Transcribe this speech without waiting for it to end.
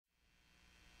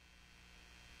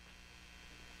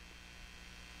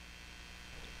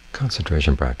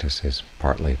Concentration practice is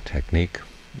partly technique,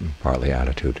 partly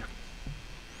attitude.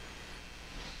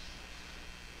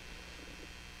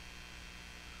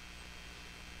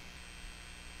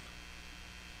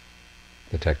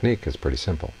 The technique is pretty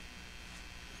simple.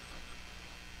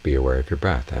 Be aware of your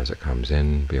breath as it comes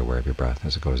in, be aware of your breath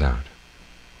as it goes out.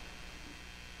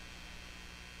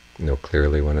 Know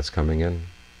clearly when it's coming in,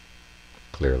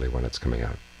 clearly when it's coming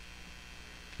out.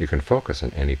 You can focus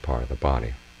on any part of the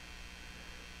body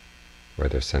where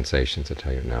there's sensations that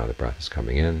tell you now the breath is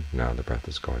coming in, now the breath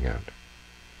is going out.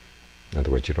 In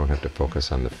other words, you don't have to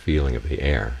focus on the feeling of the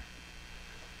air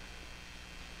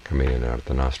coming in and out of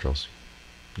the nostrils.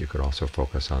 You could also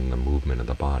focus on the movement of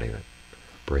the body that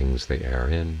brings the air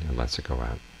in and lets it go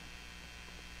out.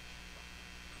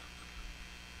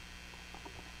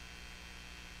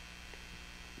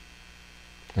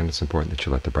 And it's important that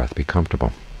you let the breath be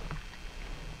comfortable.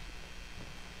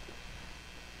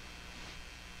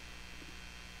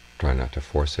 Try not to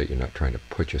force it. You're not trying to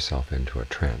put yourself into a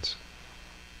trance.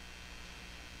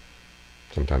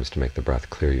 Sometimes to make the breath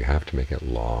clear, you have to make it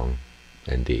long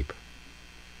and deep.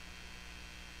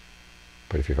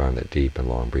 But if you find that deep and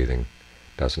long breathing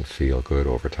doesn't feel good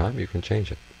over time, you can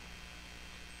change it.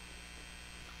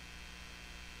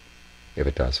 If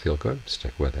it does feel good,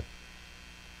 stick with it.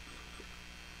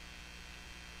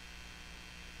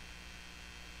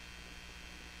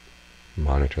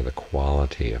 Monitor the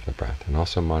quality of the breath, and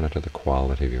also monitor the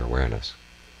quality of your awareness.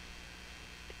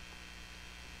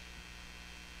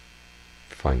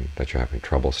 If you find that you're having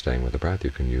trouble staying with the breath, you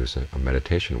can use a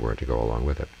meditation word to go along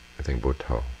with it. I think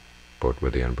Buddho, Bud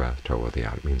with the in-breath, To with the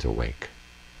out, means awake,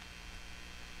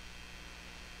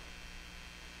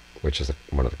 which is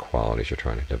one of the qualities you're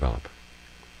trying to develop.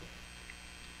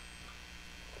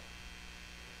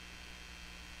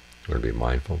 You want to be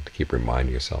mindful, to keep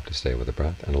reminding yourself to stay with the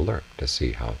breath, and alert to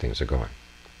see how things are going,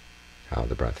 how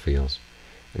the breath feels,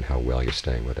 and how well you're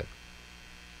staying with it.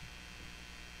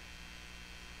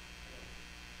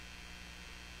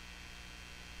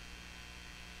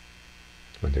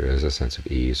 When there is a sense of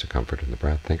ease or comfort in the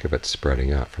breath, think of it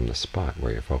spreading out from the spot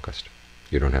where you're focused.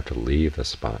 You don't have to leave the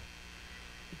spot.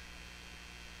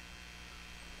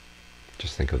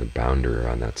 Just think of the boundary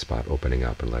around that spot opening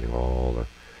up and letting all the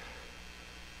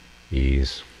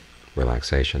ease,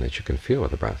 relaxation that you can feel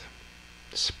with the breath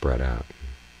spread out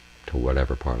to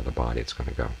whatever part of the body it's going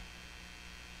to go.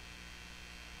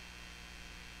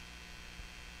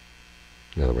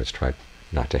 In other words, try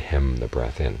not to hem the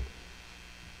breath in.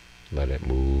 Let it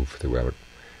move throughout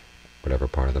whatever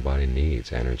part of the body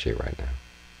needs energy right now.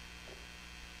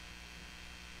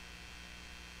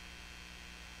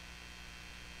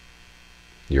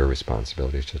 Your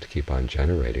responsibility is just to keep on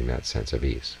generating that sense of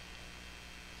ease.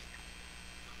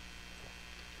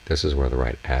 This is where the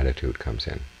right attitude comes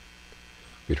in.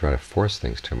 If you try to force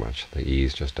things too much, the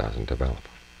ease just doesn't develop.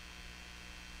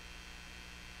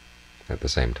 At the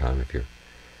same time, if you're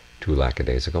too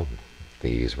lackadaisical, the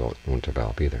ease won't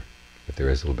develop either. If there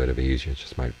is a little bit of ease, you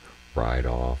just might ride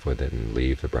off with it and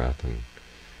leave the breath and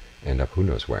end up who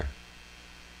knows where.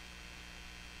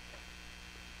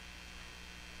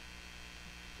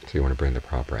 So you want to bring the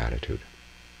proper attitude.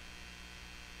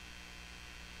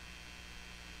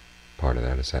 Part of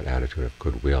that is that attitude of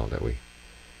goodwill that we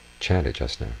chanted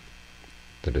just now.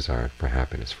 The desire for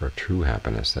happiness, for a true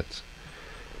happiness that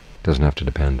doesn't have to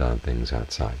depend on things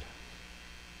outside.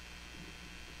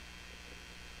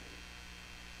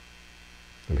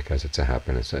 And because it's a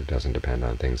happiness that doesn't depend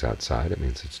on things outside, it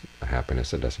means it's a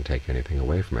happiness that doesn't take anything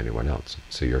away from anyone else.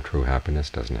 So your true happiness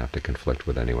doesn't have to conflict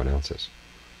with anyone else's.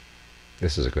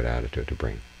 This is a good attitude to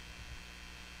bring.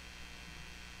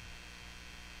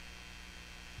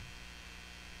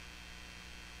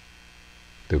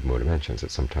 The Buddha mentions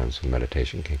that sometimes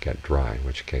meditation can get dry, in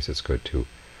which case it's good to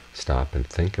stop and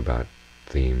think about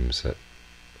themes that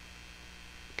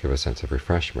give a sense of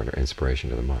refreshment or inspiration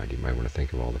to the mind. You might want to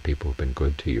think of all the people who've been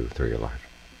good to you through your life.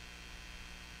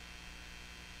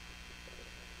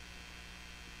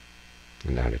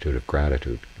 An attitude of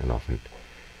gratitude can often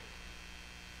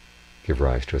give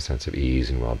rise to a sense of ease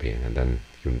and well-being. And then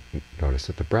you notice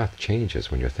that the breath changes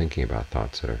when you're thinking about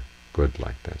thoughts that are good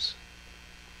like this.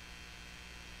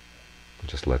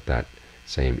 Just let that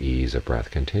same ease of breath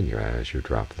continue as you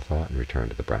drop the thought and return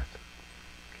to the breath.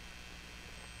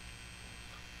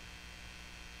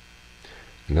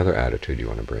 Another attitude you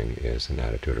want to bring is an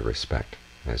attitude of respect,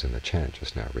 as in the chant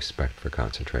just now, respect for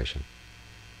concentration.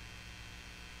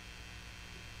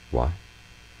 Why?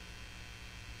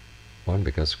 One,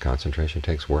 because concentration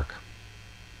takes work.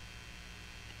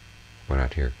 We're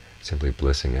not here simply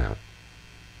blissing out.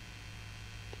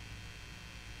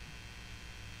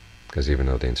 Because even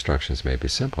though the instructions may be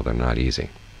simple, they're not easy,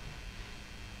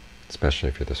 especially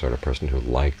if you're the sort of person who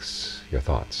likes your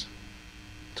thoughts.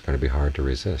 It's going to be hard to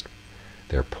resist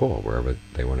their pull wherever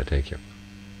they want to take you.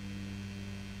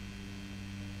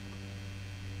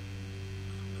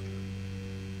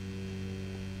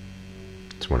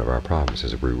 It's one of our problems,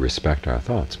 is we respect our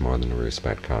thoughts more than we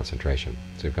respect concentration.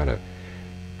 So you've got to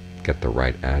get the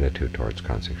right attitude towards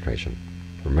concentration,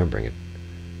 remembering it.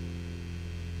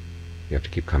 You have to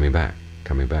keep coming back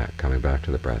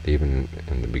to the breath, even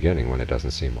in the beginning when it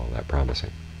doesn't seem all that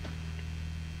promising.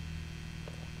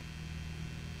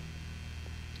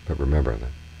 But remember, the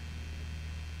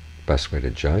best way to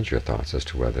judge your thoughts as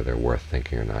to whether they're worth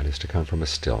thinking or not is to come from a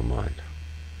still mind.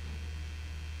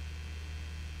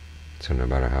 So no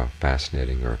matter how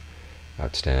fascinating or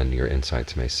outstanding your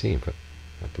insights may seem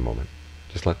at the moment,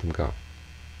 just let them go.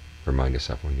 Remind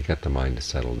yourself, when you get the mind to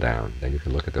settle down, then you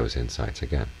can look at those insights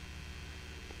again.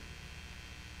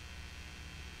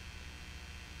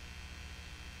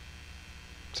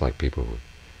 It's like people who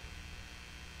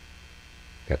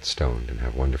get stoned and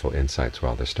have wonderful insights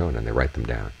while they're stoned, and they write them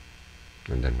down.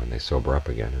 And then when they sober up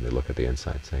again and they look at the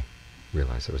insights, they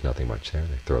realize there was nothing much there,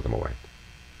 they throw them away.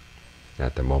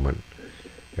 At the moment,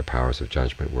 their powers of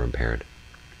judgment were impaired.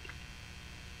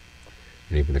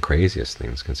 And even the craziest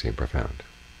things can seem profound.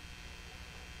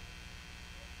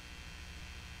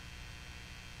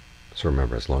 So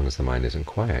remember, as long as the mind isn't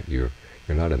quiet, you're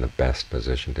not in the best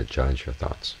position to judge your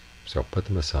thoughts. So put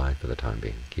them aside for the time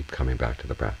being. Keep coming back to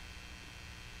the breath.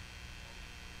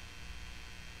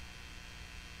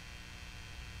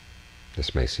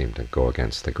 This may seem to go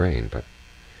against the grain, but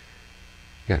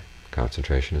again,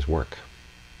 concentration is work.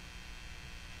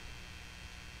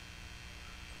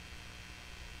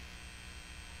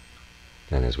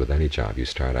 And as with any job, you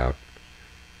start out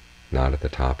not at the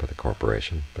top of the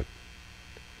corporation, but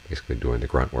basically doing the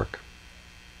grunt work.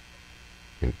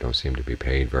 You don't seem to be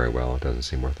paid very well, it doesn't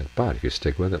seem worth it. But if you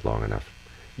stick with it long enough,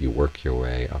 you work your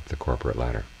way up the corporate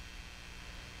ladder.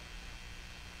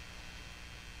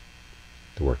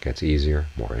 The work gets easier,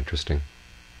 more interesting,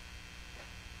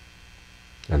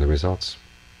 and the results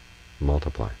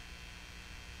multiply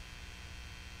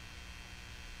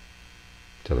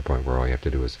to the point where all you have to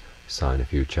do is sign a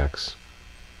few checks,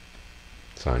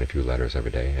 sign a few letters every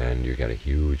day, and you get a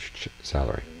huge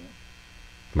salary,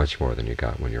 much more than you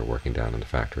got when you're working down on the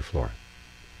factory floor.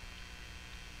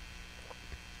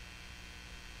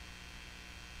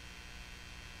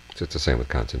 So it's the same with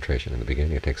concentration. In the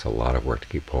beginning, it takes a lot of work to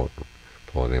keep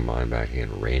pulling the mind back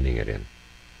in, reining it in,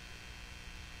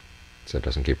 so it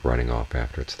doesn't keep running off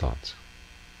after its thoughts.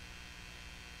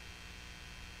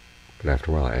 But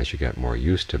after a while, as you get more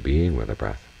used to being with the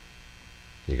breath,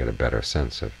 you get a better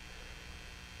sense of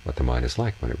what the mind is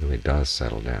like when it really does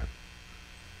settle down.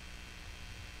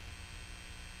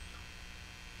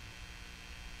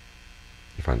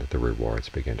 You find that the rewards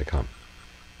begin to come.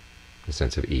 A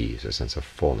sense of ease, a sense of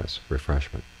fullness,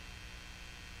 refreshment.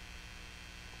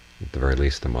 At the very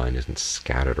least, the mind isn't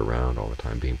scattered around all the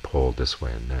time, being pulled this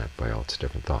way and that by all its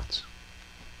different thoughts.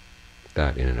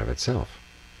 That, in and of itself,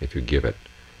 if you give it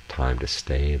time to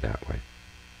stay that way,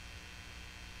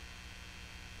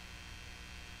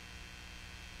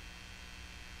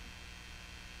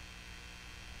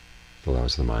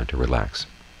 allows the mind to relax,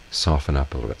 soften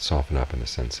up a little bit, soften up in the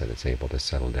sense that it's able to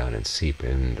settle down and seep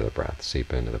into the breath,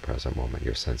 seep into the present moment,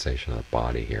 your sensation of the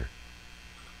body here.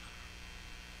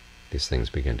 These things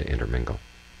begin to intermingle.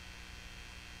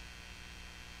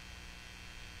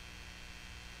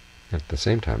 At the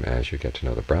same time, as you get to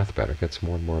know the breath better, it gets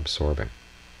more and more absorbing.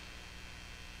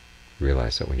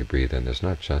 Realize that when you breathe in, there's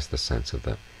not just the sense of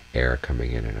the air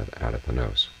coming in and out of the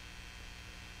nose.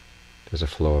 There's a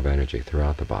flow of energy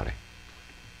throughout the body.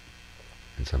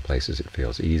 In some places it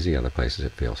feels easy, other places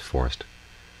it feels forced.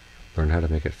 Learn how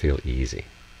to make it feel easy.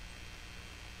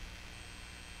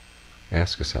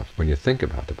 Ask yourself, when you think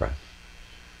about the breath,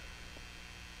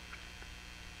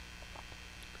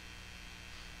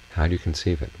 how do you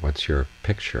conceive it? What's your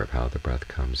picture of how the breath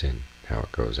comes in, how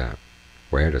it goes out?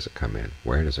 Where does it come in?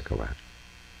 Where does it go out?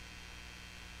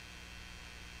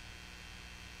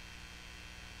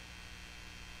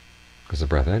 Because the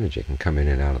breath energy can come in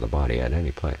and out of the body at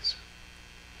any place.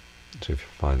 So if you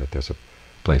find that there's a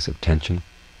place of tension,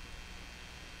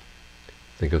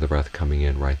 think of the breath coming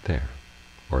in right there.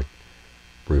 Or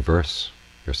reverse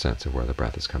your sense of where the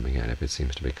breath is coming in. If it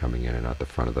seems to be coming in and out the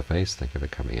front of the face, think of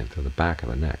it coming in through the back of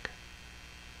the neck.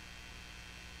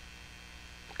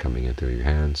 Coming in through your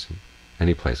hands,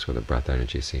 any place where the breath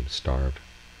energy seems starved.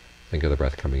 Think of the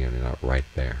breath coming in and out right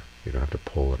there. You don't have to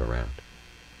pull it around.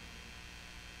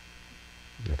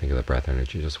 I think of the breath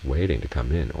energy just waiting to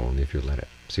come in only if you let it.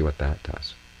 See what that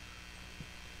does.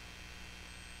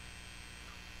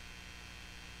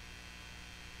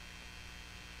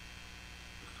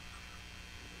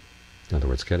 In other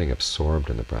words, getting absorbed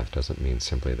in the breath doesn't mean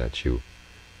simply that you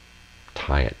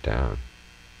tie it down,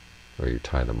 or you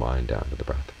tie the mind down to the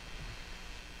breath.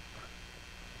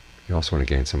 You also want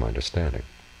to gain some understanding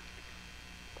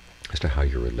as to how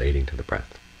you're relating to the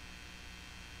breath.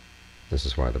 This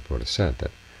is why the Buddha said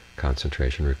that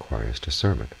concentration requires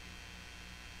discernment.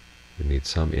 You need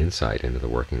some insight into the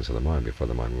workings of the mind before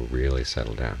the mind will really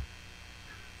settle down.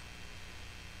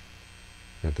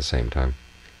 At the same time,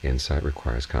 insight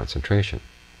requires concentration.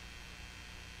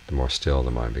 The more still the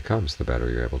mind becomes, the better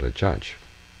you're able to judge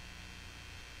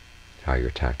how your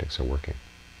tactics are working.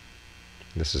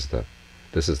 This is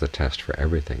the test for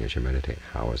everything as you meditate.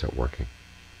 How is it working?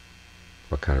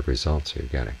 What kind of results are you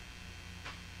getting?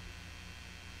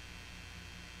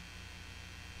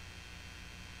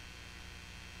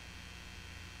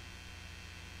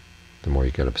 The more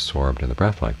you get absorbed in the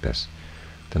breath like this,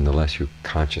 then the less you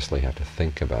consciously have to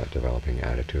think about developing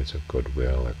attitudes of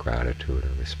goodwill or gratitude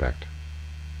or respect.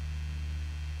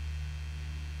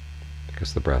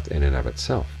 Because the breath in and of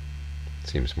itself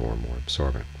seems more and more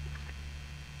absorbent.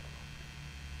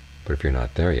 But if you're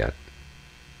not there yet,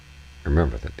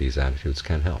 remember that these attitudes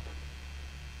can help.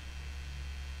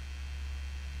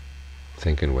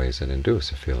 Think in ways that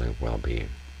induce a feeling of well-being.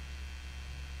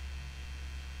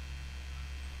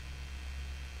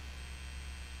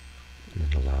 And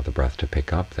then allow the breath to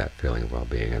pick up that feeling of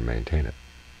well-being and maintain it.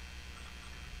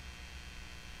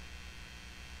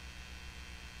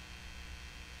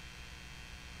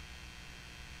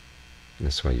 And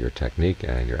this way your technique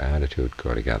and your attitude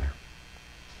go together.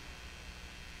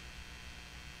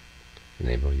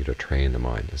 Enable you to train the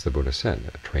mind. As the Buddha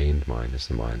said, a trained mind is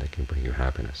the mind that can bring you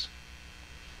happiness.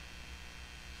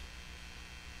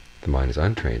 If the mind is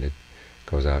untrained, it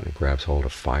goes out and grabs hold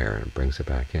of fire and brings it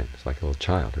back in. It's like a little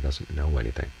child who doesn't know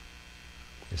anything.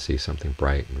 It sees something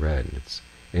bright and red, and it's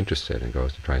interested and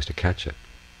goes and tries to catch it,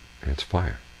 and it's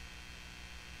fire.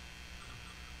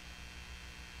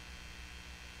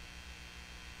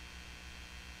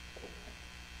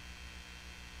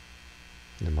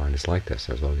 And the mind is like this.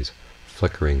 There's all these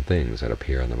flickering things that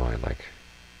appear in the mind like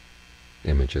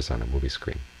images on a movie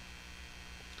screen.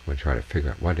 We try to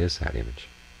figure out what is that image.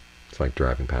 It's like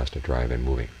driving past a drive-in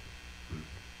movie.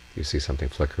 You see something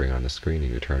flickering on the screen,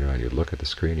 and you turn around, you look at the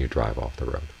screen, you drive off the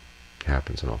road. It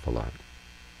happens an awful lot.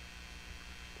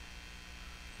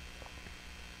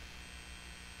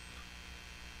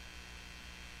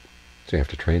 So you have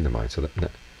to train the mind so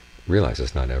that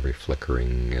realizes not every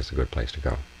flickering is a good place to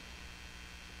go.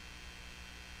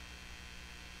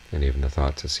 And even the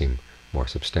thoughts that seem more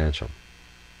substantial,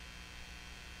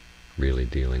 really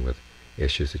dealing with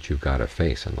issues that you've got to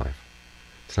face in life.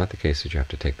 It's not the case that you have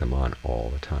to take them on all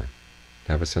the time.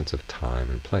 Have a sense of time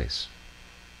and place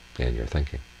in your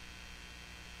thinking.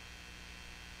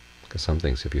 Because some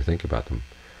things, if you think about them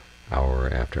hour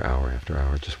after hour after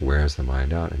hour, it just wears the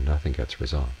mind out and nothing gets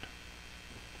resolved.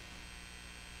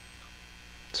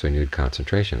 So you need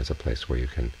concentration as a place where you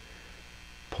can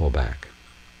pull back,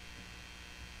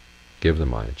 give the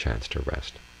mind a chance to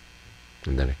rest,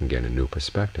 and then it can gain a new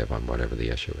perspective on whatever the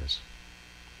issue is.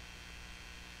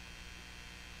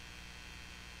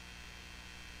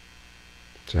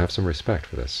 So have some respect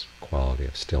for this quality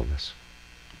of stillness,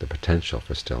 the potential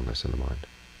for stillness in the mind.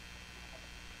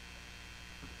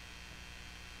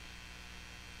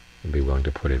 And be willing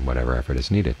to put in whatever effort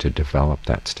is needed to develop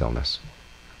that stillness.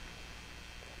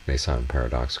 It may sound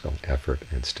paradoxical, effort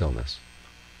and stillness.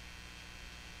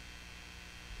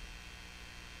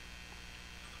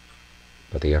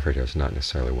 But the effort here is not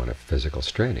necessarily one of physical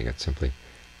straining. It's simply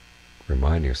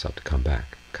reminding yourself to come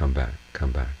back, come back,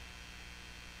 come back.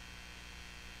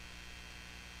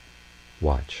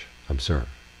 Watch, observe.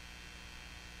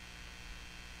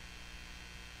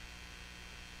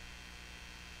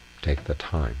 Take the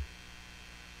time.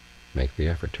 Make the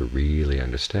effort to really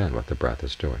understand what the breath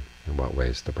is doing, in what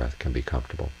ways the breath can be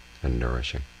comfortable and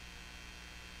nourishing.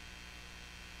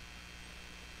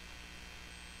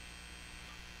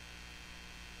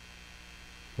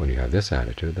 When you have this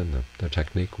attitude, then the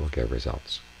technique will give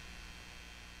results.